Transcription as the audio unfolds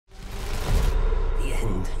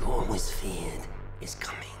always feared is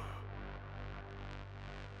coming.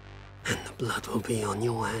 And the blood will be on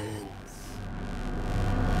your hands.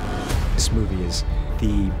 This movie is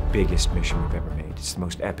the biggest mission we've ever made. It's the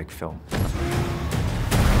most epic film. It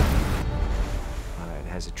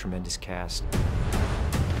has a tremendous cast. The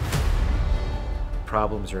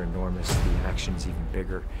problems are enormous, the action's even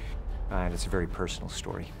bigger, and it's a very personal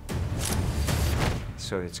story.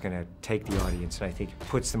 So it's going to take the audience, and I think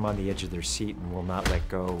puts them on the edge of their seat and will not let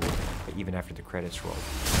go even after the credits roll.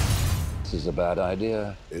 This is a bad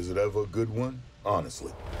idea. Is it ever a good one?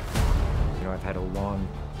 Honestly. You know, I've had a long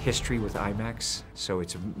history with IMAX, so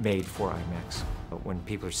it's made for IMAX. But when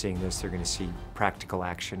people are seeing this, they're going to see practical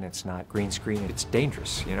action. It's not green screen. It's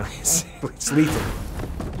dangerous, you know? It's lethal.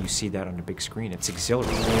 You see that on the big screen. It's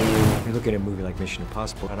exhilarating. You look at a movie like Mission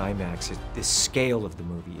Impossible on IMAX, the scale of the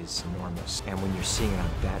movie is enormous. And when you're seeing it on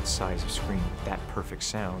that size of screen, with that perfect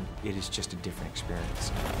sound, it is just a different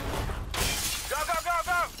experience. Go, go, go,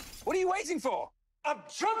 go! What are you waiting for? I'm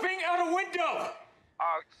jumping out a window!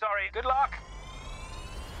 Oh, sorry. Good luck.